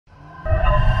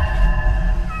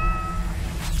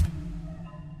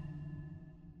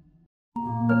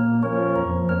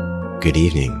Good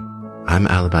evening, I'm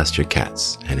Alabaster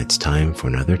Catz, and it's time for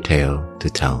another tale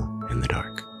to tell in the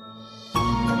dark.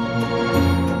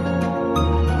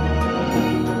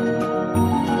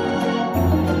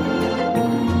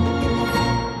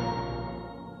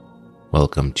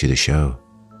 Welcome to the show.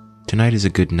 Tonight is a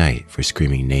good night for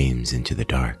screaming names into the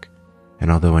dark,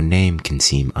 and although a name can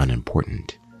seem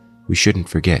unimportant, we shouldn't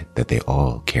forget that they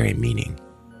all carry meaning,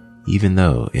 even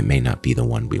though it may not be the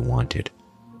one we wanted.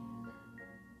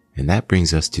 And that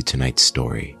brings us to tonight's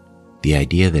story, the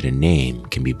idea that a name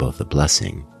can be both a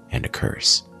blessing and a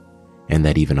curse, and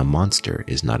that even a monster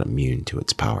is not immune to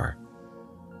its power.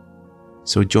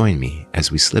 So join me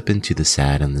as we slip into the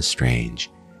sad and the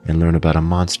strange and learn about a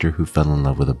monster who fell in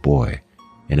love with a boy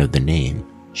and of the name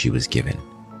she was given.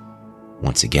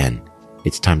 Once again,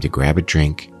 it's time to grab a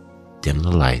drink, dim the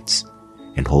lights,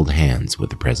 and hold hands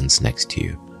with the presence next to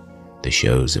you. The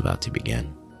show's about to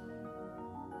begin.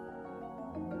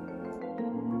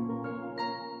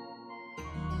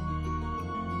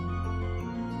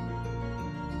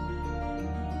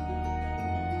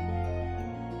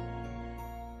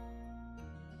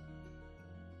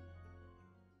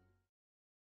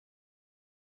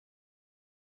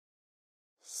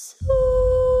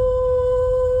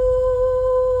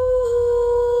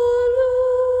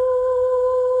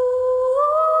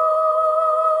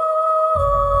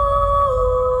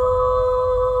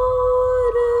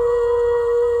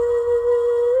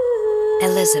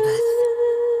 Elizabeth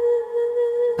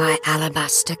by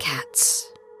Alabaster Catz.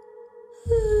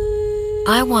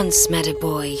 I once met a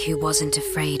boy who wasn't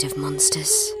afraid of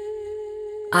monsters.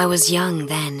 I was young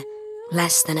then,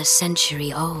 less than a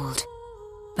century old,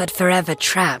 but forever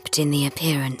trapped in the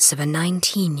appearance of a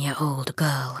 19-year-old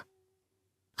girl.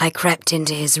 I crept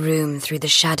into his room through the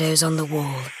shadows on the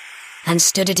wall and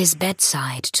stood at his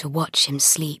bedside to watch him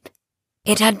sleep.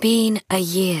 It had been a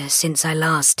year since I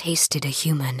last tasted a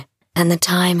human, and the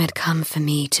time had come for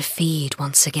me to feed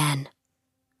once again.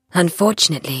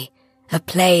 Unfortunately, a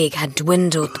plague had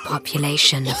dwindled the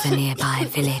population of the nearby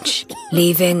village,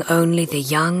 leaving only the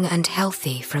young and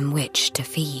healthy from which to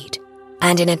feed.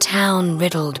 And in a town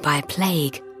riddled by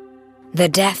plague, the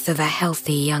death of a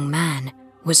healthy young man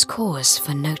was cause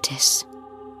for notice.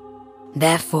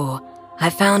 Therefore, I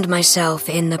found myself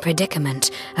in the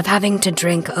predicament of having to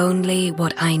drink only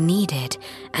what I needed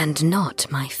and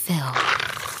not my fill.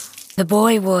 The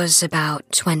boy was about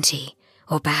 20,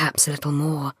 or perhaps a little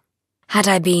more. Had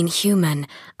I been human,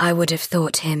 I would have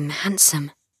thought him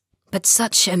handsome, but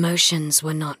such emotions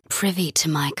were not privy to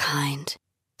my kind.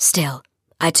 Still,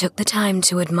 I took the time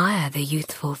to admire the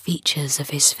youthful features of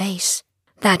his face.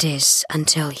 That is,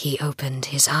 until he opened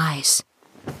his eyes.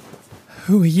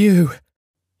 "Who are you?"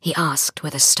 he asked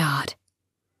with a start.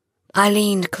 I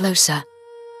leaned closer,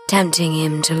 tempting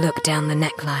him to look down the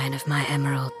neckline of my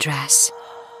emerald dress.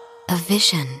 A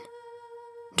vision,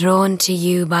 drawn to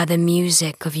you by the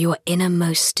music of your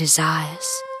innermost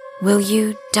desires. Will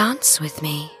you dance with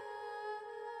me?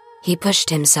 He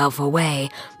pushed himself away,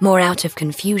 more out of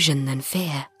confusion than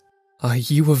fear. "Are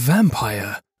you a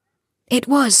vampire?" It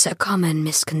was a common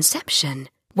misconception,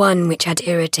 one which had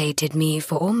irritated me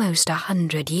for almost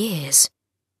 100 years.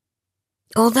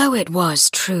 Although it was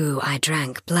true I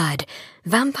drank blood,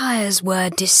 vampires were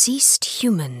deceased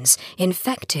humans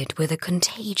infected with a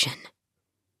contagion.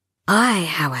 I,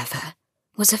 however,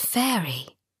 was a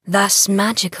fairy, thus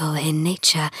magical in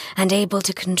nature and able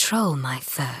to control my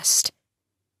thirst.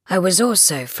 I was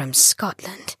also from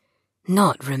Scotland,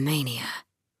 not Romania.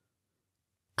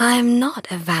 "I'm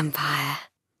not a vampire,"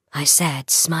 I said,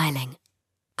 smiling.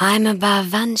 "I'm a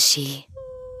Bavanshi.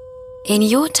 In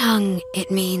your tongue, it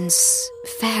means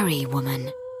fairy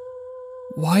woman."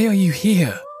 "Why are you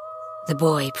here?" the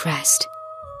boy pressed.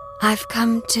 "I've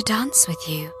come to dance with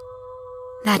you.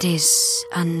 That is,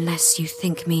 unless you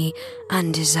think me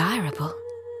undesirable."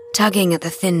 Tugging at the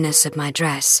thinness of my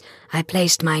dress, I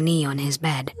placed my knee on his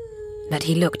bed, but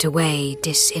he looked away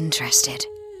disinterested.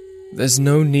 "There's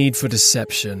no need for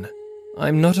deception.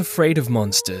 I'm not afraid of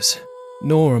monsters,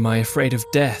 nor am I afraid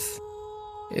of death.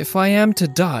 If I am to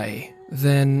die,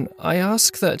 then I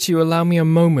ask that you allow me a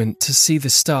moment to see the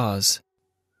stars."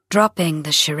 Dropping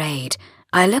the charade,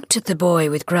 I looked at the boy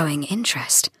with growing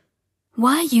interest.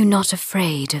 "Why are you not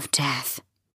afraid of death?"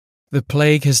 "The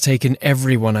plague has taken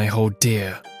everyone I hold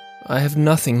dear. I have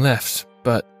nothing left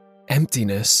but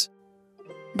emptiness."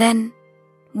 "Then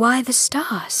why the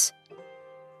stars?"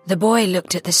 The boy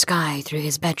looked at the sky through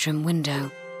his bedroom window.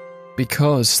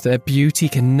 "Because their beauty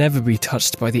can never be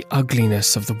touched by the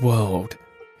ugliness of the world,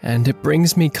 and it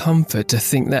brings me comfort to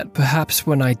think that perhaps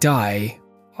when I die,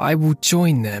 I will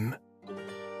join them."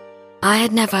 I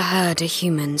had never heard a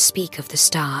human speak of the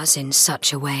stars in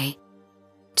such a way.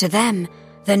 To them,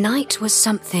 the night was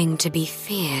something to be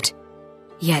feared,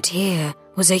 yet here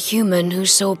was a human who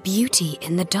saw beauty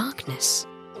in the darkness.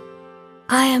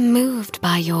 I am moved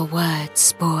by your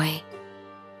words, boy.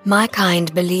 My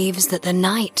kind believes that the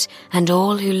night and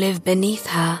all who live beneath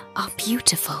her are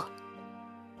beautiful.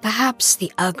 Perhaps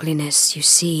the ugliness you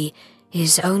see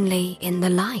is only in the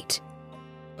light.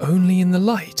 Only in the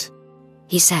light?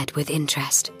 He said with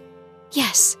interest.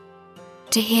 Yes,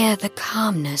 to hear the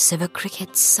calmness of a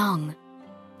cricket's song,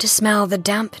 to smell the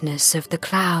dampness of the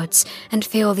clouds and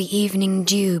feel the evening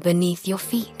dew beneath your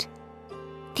feet.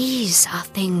 These are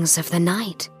things of the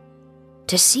night.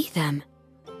 To see them,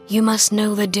 you must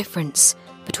know the difference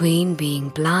between being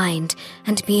blind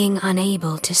and being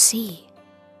unable to see.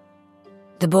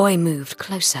 The boy moved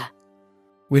closer.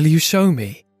 Will you show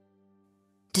me?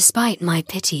 Despite my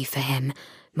pity for him,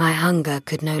 my hunger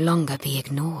could no longer be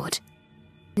ignored.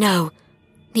 No,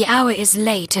 the hour is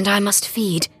late and I must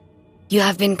feed. You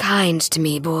have been kind to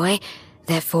me, boy.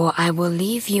 Therefore I will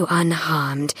leave you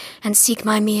unharmed and seek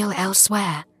my meal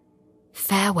elsewhere.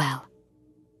 Farewell.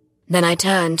 Then I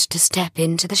turned to step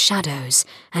into the shadows,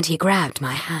 and he grabbed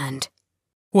my hand.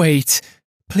 Wait,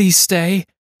 please stay.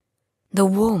 The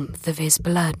warmth of his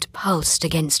blood pulsed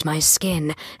against my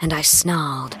skin, and I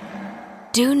snarled.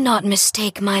 Do not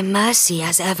mistake my mercy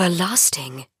as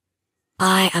everlasting.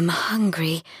 I am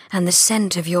hungry, and the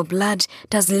scent of your blood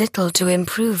does little to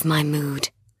improve my mood.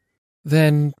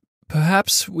 Then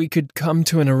perhaps we could come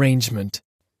to an arrangement.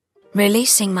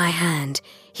 Releasing my hand,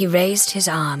 he raised his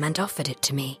arm and offered it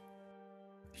to me.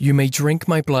 You may drink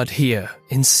my blood here,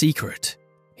 in secret.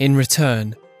 In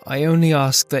return, I only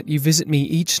ask that you visit me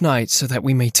each night so that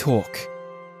we may talk.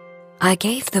 I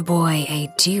gave the boy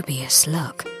a dubious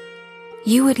look.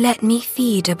 You would let me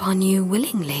feed upon you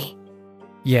willingly?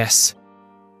 Yes.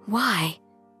 Why?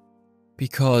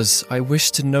 Because I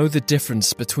wish to know the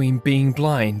difference between being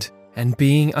blind and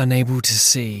being unable to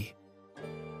see.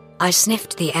 I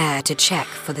sniffed the air to check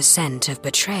for the scent of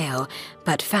betrayal,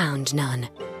 but found none.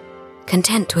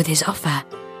 Content with his offer,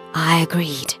 I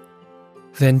agreed.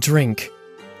 Then drink,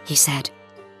 he said.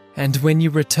 And when you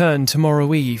return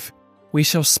tomorrow eve, we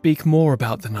shall speak more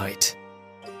about the night.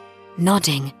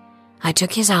 Nodding, I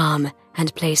took his arm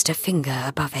and placed a finger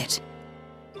above it.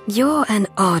 You're an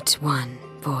odd one,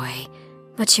 boy,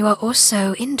 but you are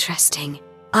also interesting.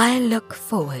 I look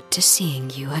forward to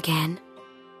seeing you again.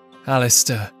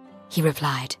 Alistair, he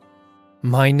replied.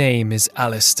 My name is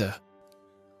Alistair.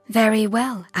 Very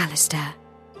well, Alistair.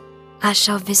 I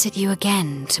shall visit you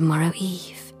again tomorrow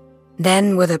eve.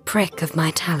 Then, with a prick of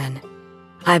my talon,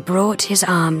 I brought his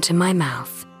arm to my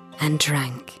mouth and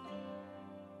drank.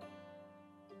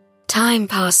 Time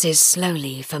passes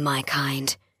slowly for my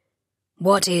kind.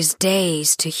 What is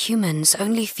days to humans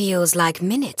only feels like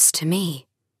minutes to me.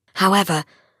 However,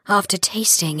 after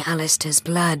tasting Alistair's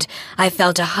blood, I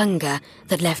felt a hunger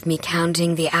that left me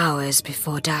counting the hours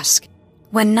before dusk.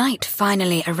 When night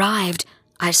finally arrived,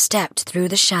 I stepped through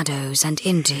the shadows and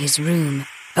into his room,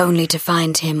 only to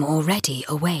find him already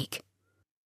awake.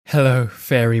 Hello,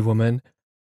 fairy woman.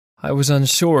 I was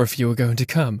unsure if you were going to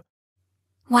come.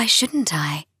 Why shouldn't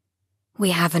I?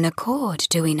 We have an accord,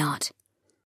 do we not?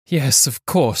 Yes, of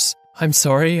course. I'm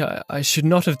sorry, I should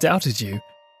not have doubted you.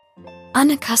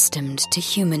 Unaccustomed to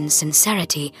human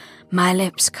sincerity, my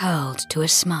lips curled to a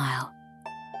smile.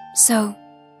 So,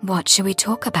 what shall we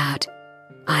talk about?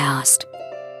 I asked.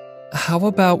 How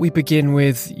about we begin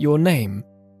with your name?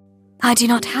 I do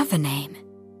not have a name.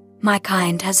 My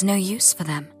kind has no use for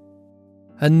them.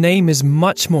 A name is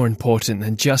much more important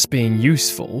than just being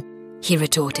useful, he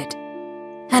retorted.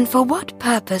 And for what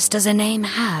purpose does a name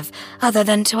have other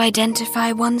than to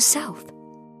identify oneself?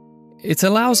 It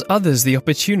allows others the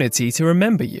opportunity to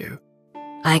remember you.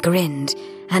 I grinned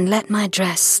and let my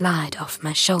dress slide off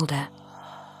my shoulder.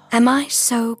 Am I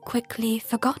so quickly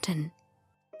forgotten?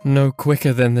 No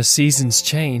quicker than the seasons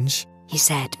change, he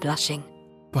said, blushing.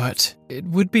 But it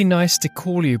would be nice to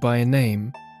call you by a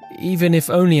name, even if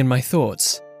only in my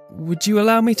thoughts. Would you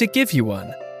allow me to give you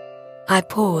one? I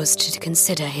paused to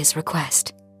consider his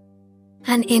request.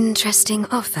 An interesting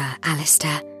offer,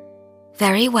 Alistair.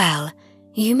 Very well,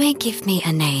 you may give me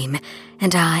a name,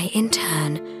 and I, in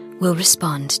turn, will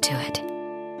respond to it.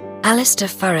 Alistair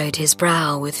furrowed his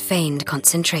brow with feigned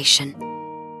concentration.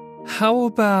 How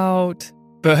about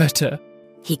Berta?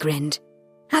 He grinned.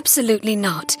 Absolutely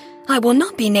not. I will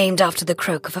not be named after the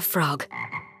croak of a frog.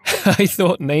 I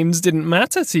thought names didn't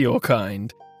matter to your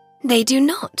kind. They do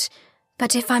not.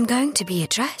 But if I'm going to be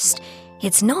addressed,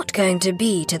 it's not going to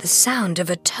be to the sound of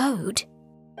a toad.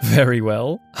 Very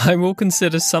well. I will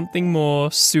consider something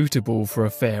more suitable for a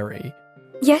fairy.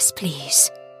 Yes,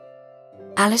 please.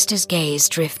 Alistair's gaze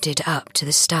drifted up to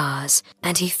the stars,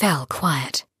 and he fell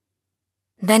quiet.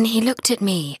 Then he looked at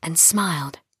me and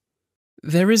smiled.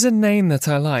 There is a name that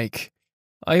I like.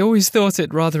 I always thought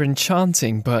it rather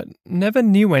enchanting, but never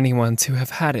knew anyone to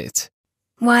have had it.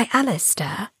 Why,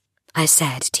 Alistair, I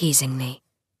said teasingly,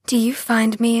 do you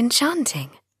find me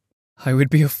enchanting? I would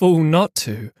be a fool not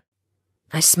to.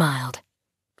 I smiled.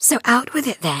 So out with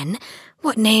it then.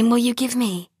 What name will you give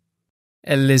me?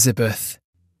 Elizabeth,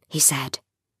 he said.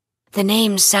 The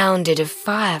name sounded of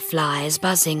fireflies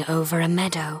buzzing over a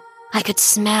meadow. I could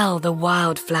smell the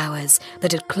wildflowers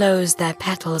that had closed their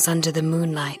petals under the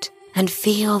moonlight and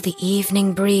feel the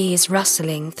evening breeze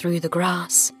rustling through the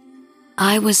grass.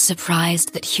 I was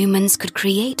surprised that humans could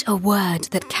create a word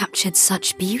that captured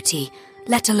such beauty,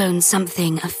 let alone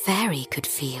something a fairy could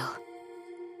feel.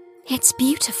 It's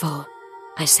beautiful,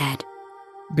 I said.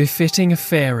 befitting a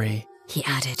fairy, he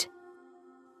added.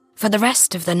 For the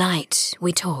rest of the night,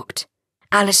 we talked.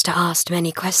 Alistair asked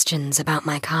many questions about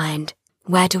my kind.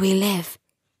 Where do we live?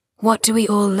 What do we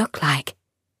all look like?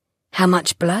 How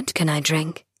much blood can I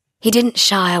drink? He didn't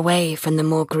shy away from the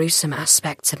more gruesome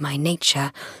aspects of my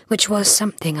nature, which was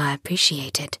something I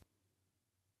appreciated.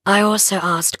 I also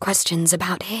asked questions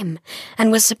about him,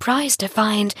 and was surprised to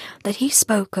find that he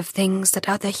spoke of things that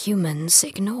other humans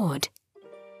ignored.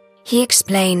 He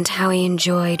explained how he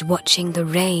enjoyed watching the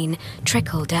rain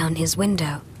trickle down his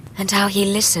window, and how he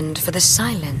listened for the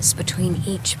silence between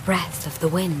each breath of the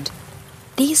wind.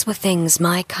 These were things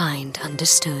my kind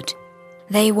understood.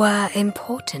 They were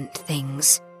important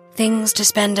things to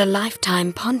spend a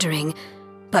lifetime pondering,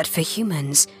 but for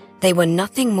humans, they were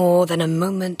nothing more than a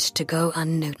moment to go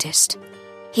unnoticed.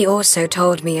 He also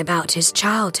told me about his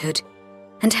childhood,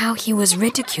 and how he was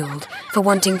ridiculed for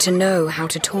wanting to know how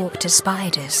to talk to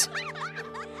spiders.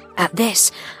 At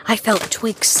this, I felt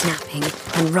twigs snapping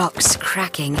and rocks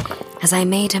cracking as I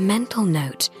made a mental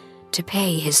note to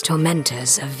pay his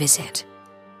tormentors a visit.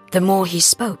 The more he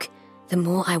spoke, the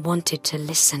more I wanted to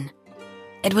listen.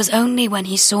 It was only when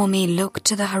he saw me look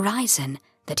to the horizon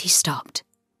that he stopped.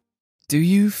 "Do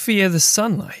you fear the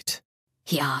sunlight?"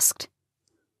 he asked.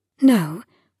 No,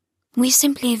 we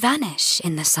simply vanish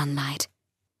in the sunlight.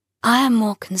 I am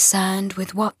more concerned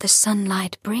with what the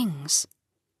sunlight brings.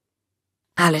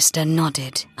 Alistair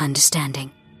nodded, understanding.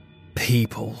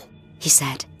 "People," he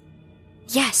said.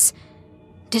 Yes,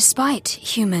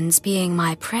 despite humans being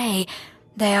my prey,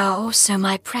 they are also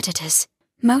my predators.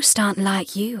 Most aren't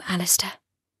like you, Alistair.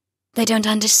 They don't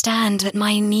understand that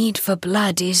my need for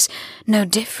blood is no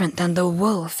different than the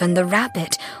wolf and the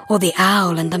rabbit, or the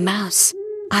owl and the mouse.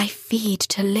 I feed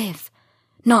to live,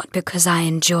 not because I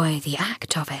enjoy the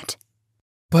act of it.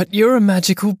 "But you're a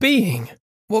magical being.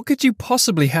 What could you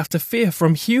possibly have to fear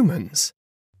from humans?"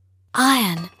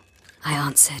 Iron, I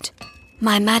answered.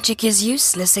 My magic is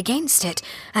useless against it,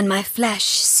 and my flesh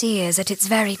sears at its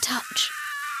very touch.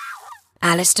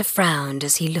 Alistair frowned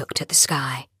as he looked at the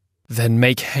sky. "Then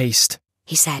make haste,"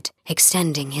 he said,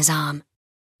 extending his arm.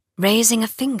 Raising a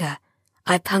finger,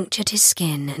 I punctured his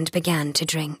skin and began to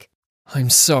drink. "I'm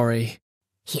sorry,"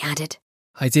 he added.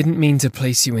 "I didn't mean to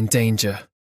place you in danger."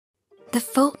 The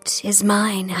fault is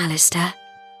mine, Alistair.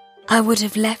 I would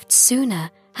have left sooner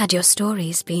had your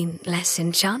stories been less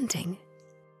enchanting.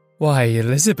 "Why,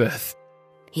 Elizabeth,"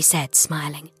 he said,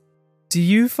 smiling. "do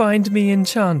you find me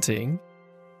enchanting?"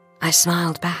 I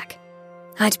smiled back.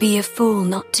 I'd be a fool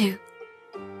not to.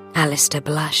 Alistair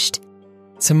blushed.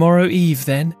 "Tomorrow Eve,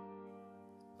 then?"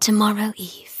 Tomorrow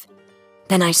Eve.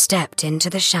 Then I stepped into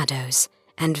the shadows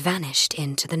and vanished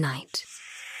into the night.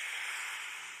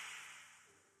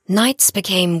 Nights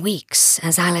became weeks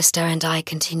as Alistair and I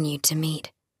continued to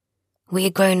meet. We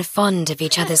had grown fond of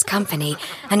each other's company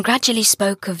and gradually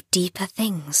spoke of deeper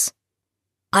things.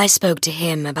 I spoke to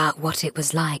him about what it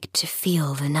was like to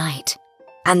feel the night,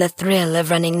 and the thrill of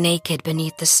running naked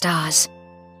beneath the stars.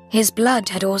 His blood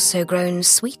had also grown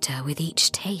sweeter with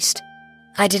each taste.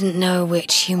 I didn't know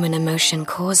which human emotion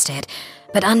caused it,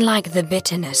 but unlike the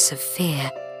bitterness of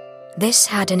fear, this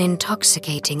had an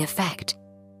intoxicating effect,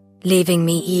 leaving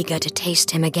me eager to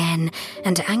taste him again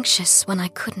and anxious when I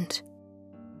couldn't.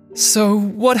 "So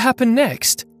what happened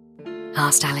next?"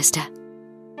 asked Alistair.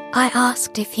 I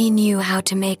asked if he knew how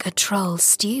to make a troll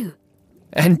stew.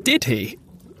 "And did he?"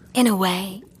 In a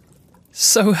way.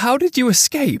 "So how did you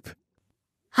escape?"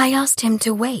 I asked him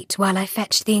to wait while I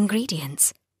fetched the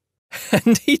ingredients.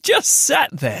 "And he just sat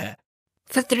there?"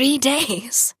 For 3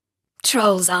 days.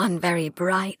 Trolls aren't very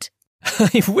bright,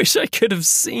 "I wish I could have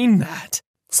seen that,"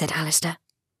 said Alistair.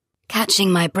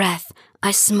 Catching my breath,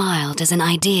 I smiled as an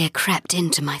idea crept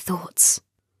into my thoughts.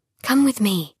 "Come with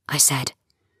me," I said.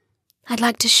 "I'd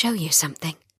like to show you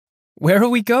something." Where are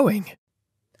we going?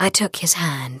 I took his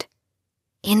hand.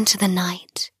 Into the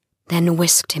night, then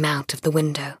whisked him out of the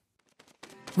window.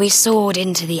 We soared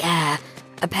into the air,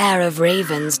 a pair of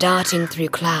ravens darting through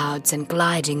clouds and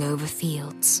gliding over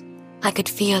fields. I could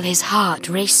feel his heart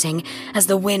racing as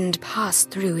the wind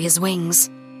passed through his wings.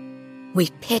 We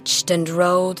pitched and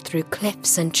rolled through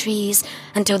cliffs and trees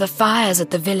until the fires at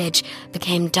the village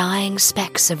became dying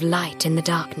specks of light in the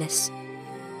darkness.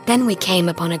 Then we came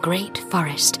upon a great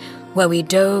forest where we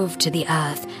dove to the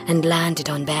earth and landed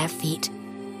on bare feet.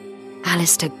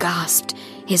 Alistair gasped,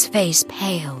 his face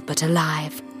pale but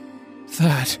alive.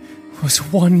 That was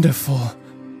wonderful.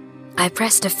 I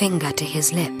pressed a finger to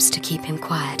his lips to keep him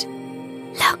quiet.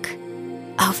 "Look,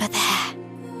 over there."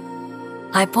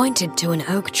 I pointed to an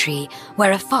oak tree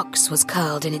where a fox was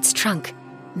curled in its trunk.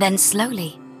 Then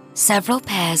slowly, several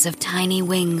pairs of tiny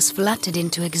wings fluttered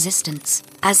into existence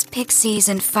as pixies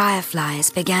and fireflies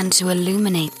began to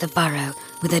illuminate the burrow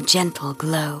with a gentle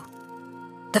glow.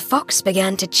 The fox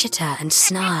began to chitter and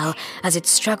snarl as it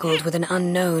struggled with an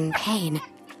unknown pain.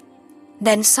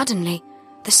 Then suddenly,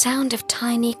 the sound of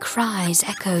tiny cries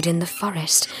echoed in the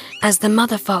forest as the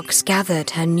mother fox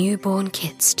gathered her newborn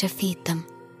kits to feed them.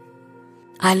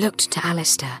 I looked to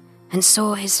Alabaster and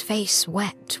saw his face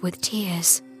wet with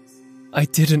tears. I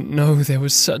didn't know there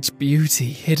was such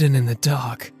beauty hidden in the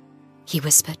dark, he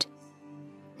whispered.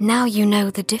 "Now you know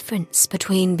the difference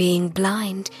between being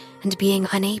blind and being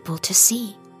unable to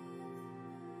see."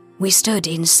 We stood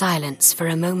in silence for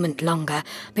a moment longer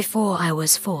before I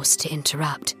was forced to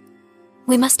interrupt.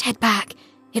 "We must head back.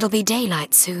 It'll be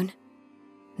daylight soon."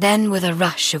 Then, with a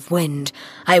rush of wind,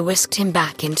 I whisked him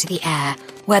back into the air,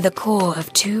 where the core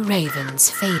of 2 ravens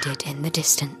faded in the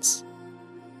distance.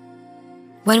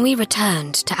 When we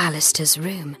returned to Alabaster's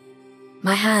room,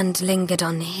 my hand lingered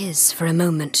on his for a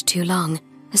moment too long.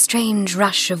 A strange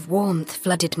rush of warmth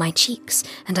flooded my cheeks,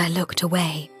 and I looked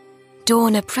away.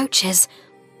 "Dawn approaches.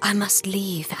 I must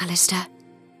leave, Alabaster."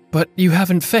 But you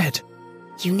haven't fed.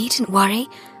 "You needn't worry.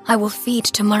 I will feed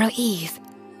tomorrow eve."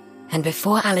 And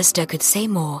before Alabaster could say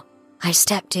more, I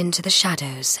stepped into the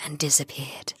shadows and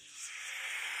disappeared.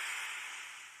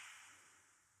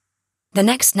 The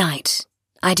next night,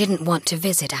 I didn't want to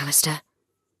visit Alabaster.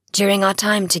 During our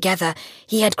time together,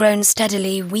 he had grown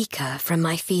steadily weaker from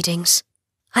my feedings.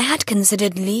 I had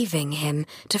considered leaving him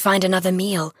to find another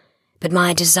meal, but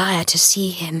my desire to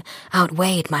see him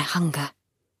outweighed my hunger.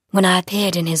 When I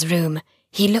appeared in his room,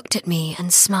 he looked at me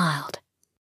and smiled.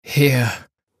 "Here,"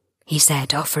 he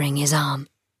said, offering his arm.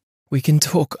 "We can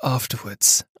talk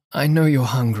afterwards. I know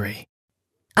you're hungry."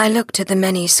 I looked at the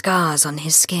many scars on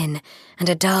his skin, and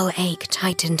a dull ache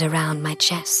tightened around my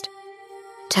chest.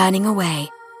 Turning away,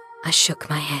 I shook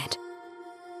my head.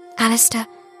 "Alabaster,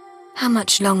 how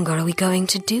much longer are we going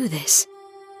to do this?"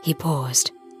 He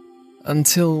paused.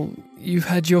 "Until you've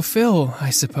had your fill, I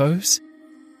suppose."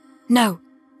 "No,"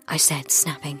 I said,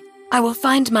 snapping. "I will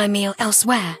find my meal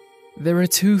elsewhere." There are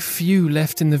too few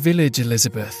left in the village,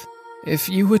 Elizabeth. If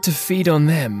you were to feed on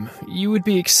them, you would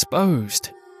be exposed.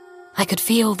 I could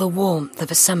feel the warmth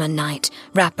of a summer night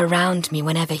wrap around me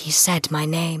whenever he said my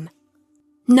name.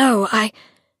 "No, I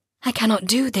cannot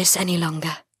do this any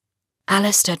longer."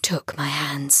 Alabaster took my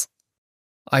hands.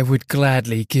 "I would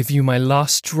gladly give you my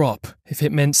last drop if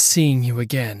it meant seeing you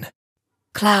again."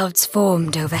 Clouds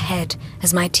formed overhead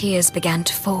as my tears began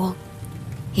to fall.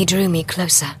 He drew me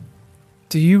closer.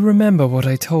 "Do you remember what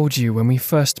I told you when we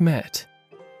first met?"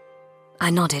 I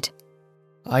nodded.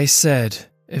 "I said,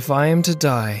 if I am to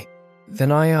die,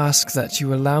 then I ask that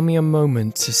you allow me a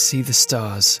moment to see the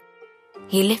stars."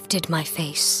 He lifted my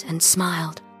face and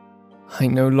smiled. "I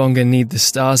no longer need the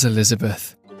stars,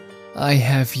 Elizabeth. I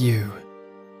have you."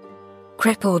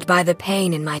 Crippled by the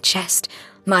pain in my chest,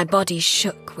 my body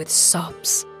shook with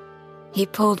sobs. He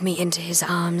pulled me into his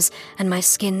arms, and my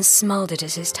skin smoldered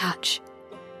at his touch.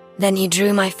 Then he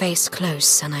drew my face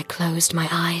close, and I closed my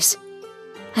eyes.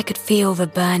 I could feel the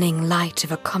burning light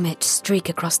of a comet streak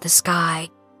across the sky,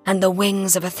 and the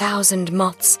wings of 1,000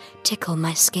 moths tickle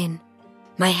my skin.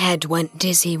 My head went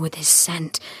dizzy with his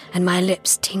scent, and my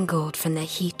lips tingled from the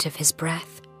heat of his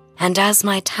breath. And as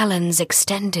my talons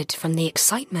extended from the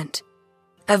excitement,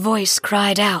 a voice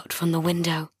cried out from the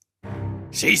window.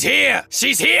 "She's here!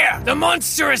 She's here! The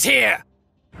monster is here!"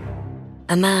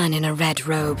 A man in a red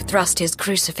robe thrust his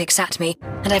crucifix at me,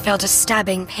 and I felt a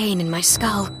stabbing pain in my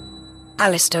skull.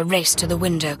 Alabaster raced to the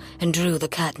window and drew the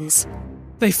curtains.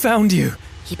 "They found you!"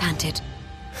 He panted.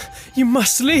 "You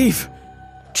must leave!"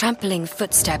 Trampling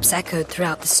footsteps echoed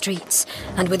throughout the streets,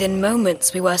 and within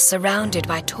moments we were surrounded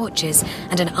by torches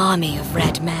and an army of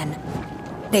red men.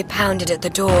 They pounded at the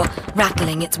door,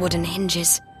 rattling its wooden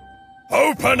hinges.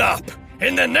 Open up!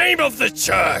 In the name of the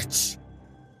church!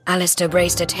 Alistair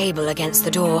braced a table against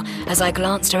the door as I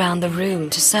glanced around the room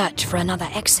to search for another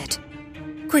exit.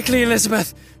 Quickly,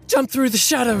 Elizabeth! Jump through the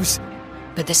shadows!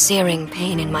 But the searing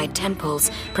pain in my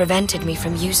temples prevented me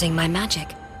from using my magic.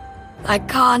 I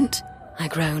can't, I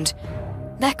groaned.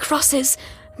 They're crosses.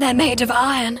 They're made of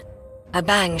iron. A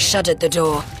bang shuddered the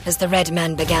door as the red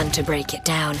men began to break it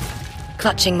down.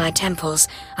 Clutching my temples,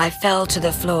 I fell to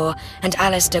the floor and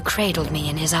Alistair cradled me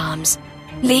in his arms.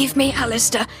 Leave me,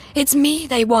 Alistair. It's me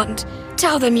they want.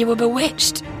 Tell them you were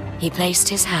bewitched. He placed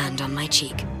his hand on my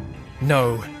cheek.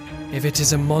 No. If it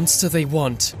is a monster they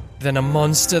want, then a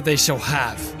monster they shall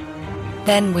have.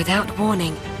 Then, without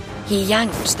warning, he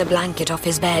yanked the blanket off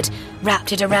his bed,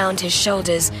 wrapped it around his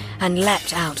shoulders, and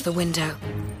leapt out the window.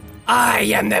 I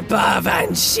am the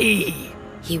Banshee,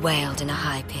 he wailed in a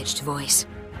high-pitched voice.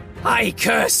 I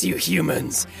curse you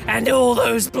humans, and all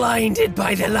those blinded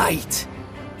by the light.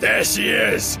 There she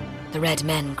is, the red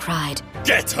men cried.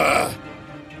 Get her!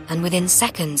 And within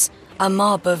seconds, a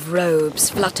mob of robes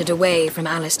fluttered away from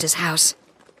Alistair's house.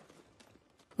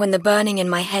 When the burning in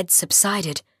my head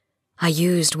subsided, I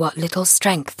used what little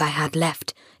strength I had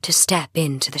left to step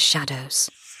into the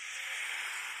shadows.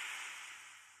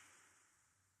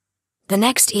 The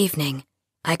next evening,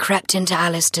 I crept into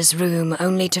Alistair's room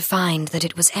only to find that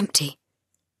it was empty.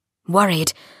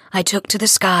 Worried, I took to the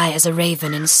sky as a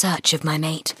raven in search of my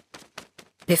mate.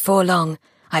 Before long,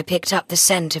 I picked up the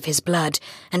scent of his blood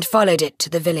and followed it to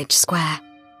the village square.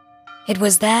 It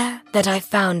was there that I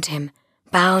found him,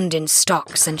 bound in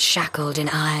stocks and shackled in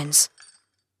irons.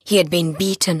 He had been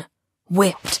beaten,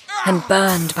 whipped, and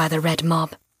burned by the red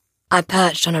mob. I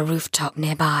perched on a rooftop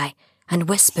nearby and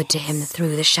whispered to him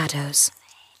through the shadows.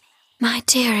 My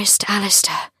dearest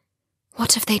Alistair,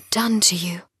 what have they done to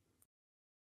you?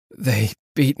 They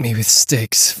beat me with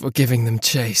sticks for giving them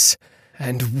chase,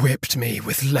 and whipped me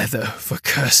with leather for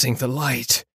cursing the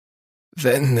light.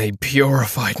 Then they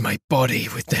purified my body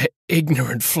with their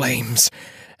ignorant flames,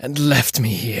 and left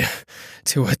me here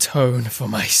to atone for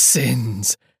my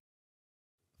sins.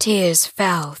 Tears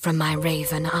fell from my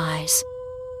raven eyes.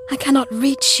 I cannot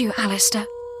reach you, Alistair.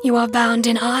 You are bound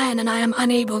in iron and I am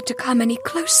unable to come any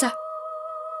closer.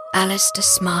 Alistair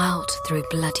smiled through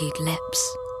bloodied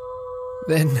lips.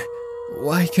 Then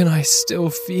why can I still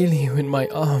feel you in my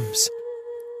arms?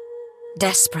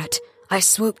 Desperate, I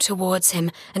swooped towards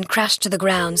him and crashed to the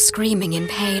ground, screaming in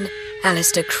pain.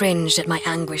 Alistair cringed at my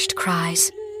anguished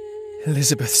cries.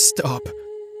 Elizabeth, stop.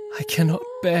 I cannot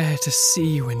bear to see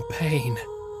you in pain.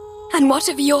 And what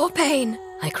of your pain?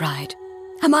 I cried.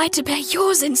 Am I to bear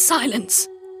yours in silence?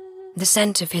 The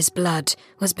scent of his blood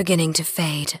was beginning to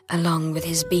fade along with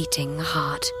his beating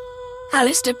heart.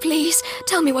 Alistair, please,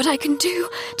 tell me what I can do.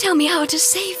 Tell me how to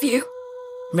save you.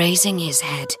 Raising his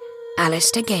head,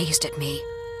 Alistair gazed at me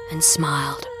and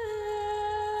smiled.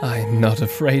 I'm not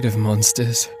afraid of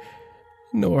monsters,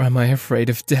 nor am I afraid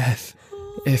of death.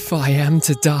 If I am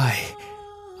to die,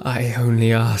 I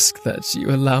only ask that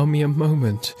you allow me a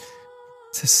moment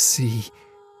to see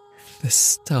the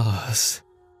stars.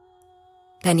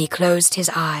 Then he closed his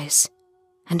eyes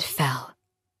and fell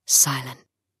silent.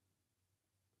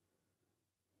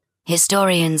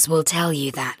 Historians will tell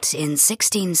you that in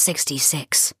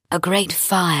 1666, a great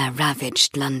fire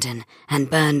ravaged London and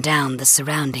burned down the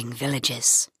surrounding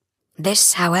villages.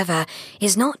 This, however,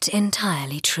 is not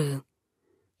entirely true.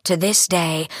 To this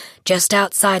day, just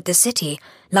outside the city,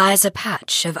 lies a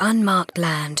patch of unmarked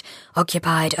land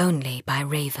occupied only by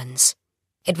ravens.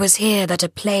 It was here that a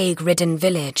plague-ridden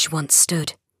village once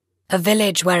stood. A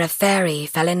village where a fairy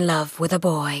fell in love with a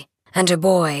boy, and a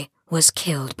boy was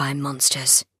killed by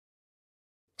monsters.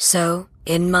 So,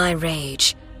 in my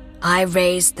rage, I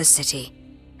razed the city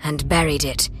and buried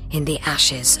it in the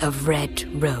ashes of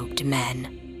red-robed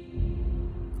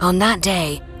men. On that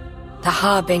day, the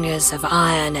harbingers of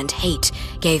iron and hate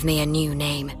gave me a new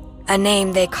name, a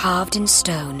name they carved in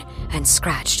stone and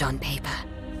scratched on paper,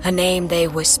 a name they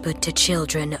whispered to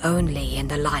children only in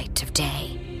the light of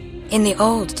day. In the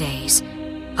old days,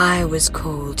 I was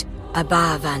called a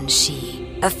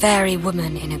Banshee, a fairy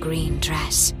woman in a green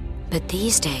dress, but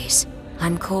these days,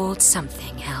 I'm called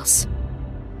something else.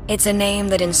 It's a name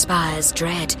that inspires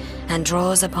dread and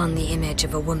draws upon the image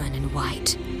of a woman in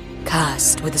white,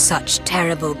 cursed with such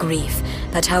terrible grief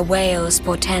that her wails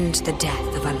portend the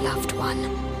death of a loved one.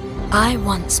 I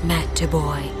once met a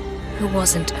boy who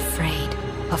wasn't afraid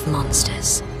of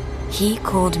monsters. He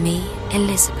called me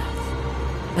Elizabeth.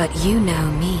 but you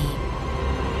know me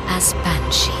as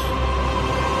Banshee.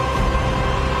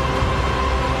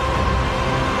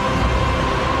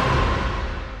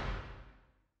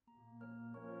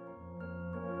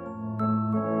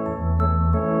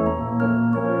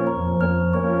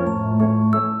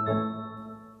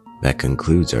 That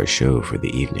concludes our show for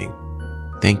the evening.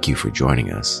 Thank you for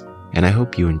joining us, and I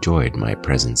hope you enjoyed my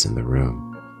presence in the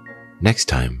room. Next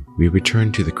time, we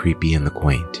return to the creepy and the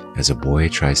quaint as a boy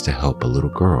tries to help a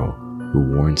little girl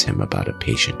who warns him about a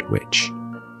patient witch.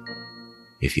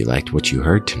 If you liked what you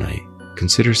heard tonight,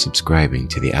 consider subscribing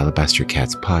to the Alabaster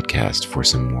Catz podcast for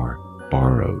some more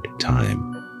borrowed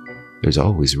time. There's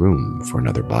always room for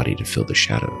another body to fill the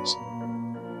shadows.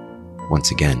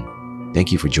 Once again,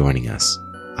 thank you for joining us.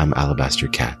 I'm Alabaster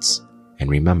Catz,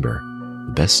 and remember,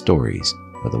 the best stories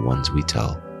are the ones we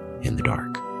tell in the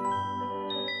dark.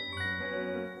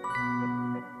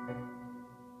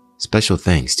 Special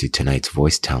thanks to tonight's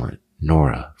voice talent,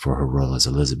 Nora, for her role as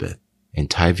Elizabeth, and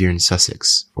Tyviern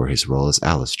Sussex for his role as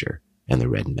Alistair and the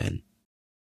Red Men.